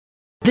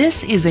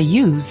This is a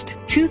used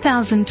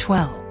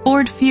 2012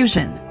 Ford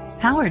Fusion,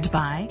 powered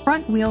by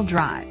front-wheel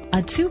drive,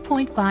 a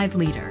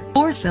 2.5-liter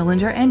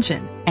four-cylinder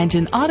engine, and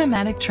an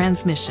automatic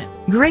transmission.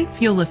 Great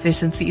fuel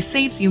efficiency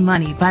saves you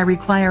money by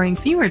requiring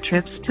fewer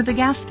trips to the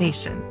gas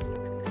station.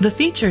 The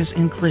features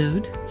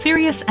include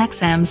Sirius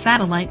XM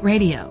satellite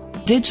radio,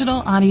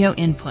 digital audio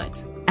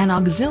input, an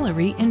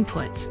auxiliary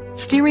input,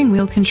 steering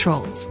wheel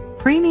controls,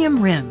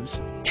 premium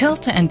rims,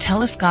 tilt and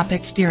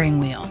telescopic steering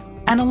wheel,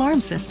 an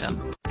alarm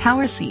system,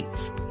 power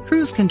seats,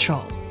 cruise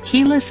control,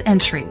 keyless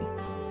entry.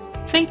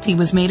 Safety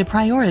was made a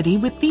priority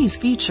with these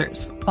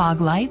features: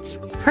 fog lights,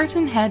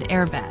 curtain head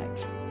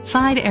airbags,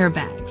 side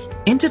airbags,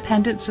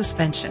 independent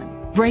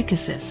suspension, brake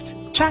assist,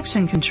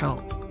 traction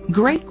control.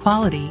 Great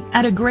quality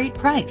at a great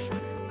price.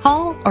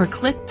 Call or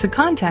click to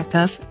contact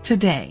us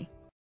today.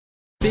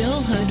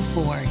 Bill Hood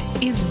Ford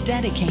is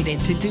dedicated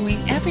to doing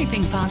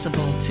everything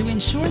possible to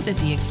ensure that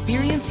the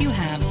experience you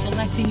have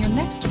selecting your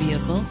next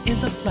vehicle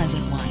is a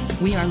pleasant one.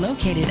 We are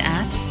located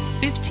at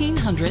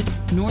 1500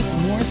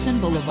 North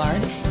Morrison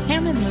Boulevard,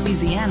 Hammond,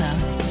 Louisiana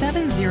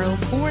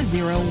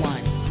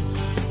 70401.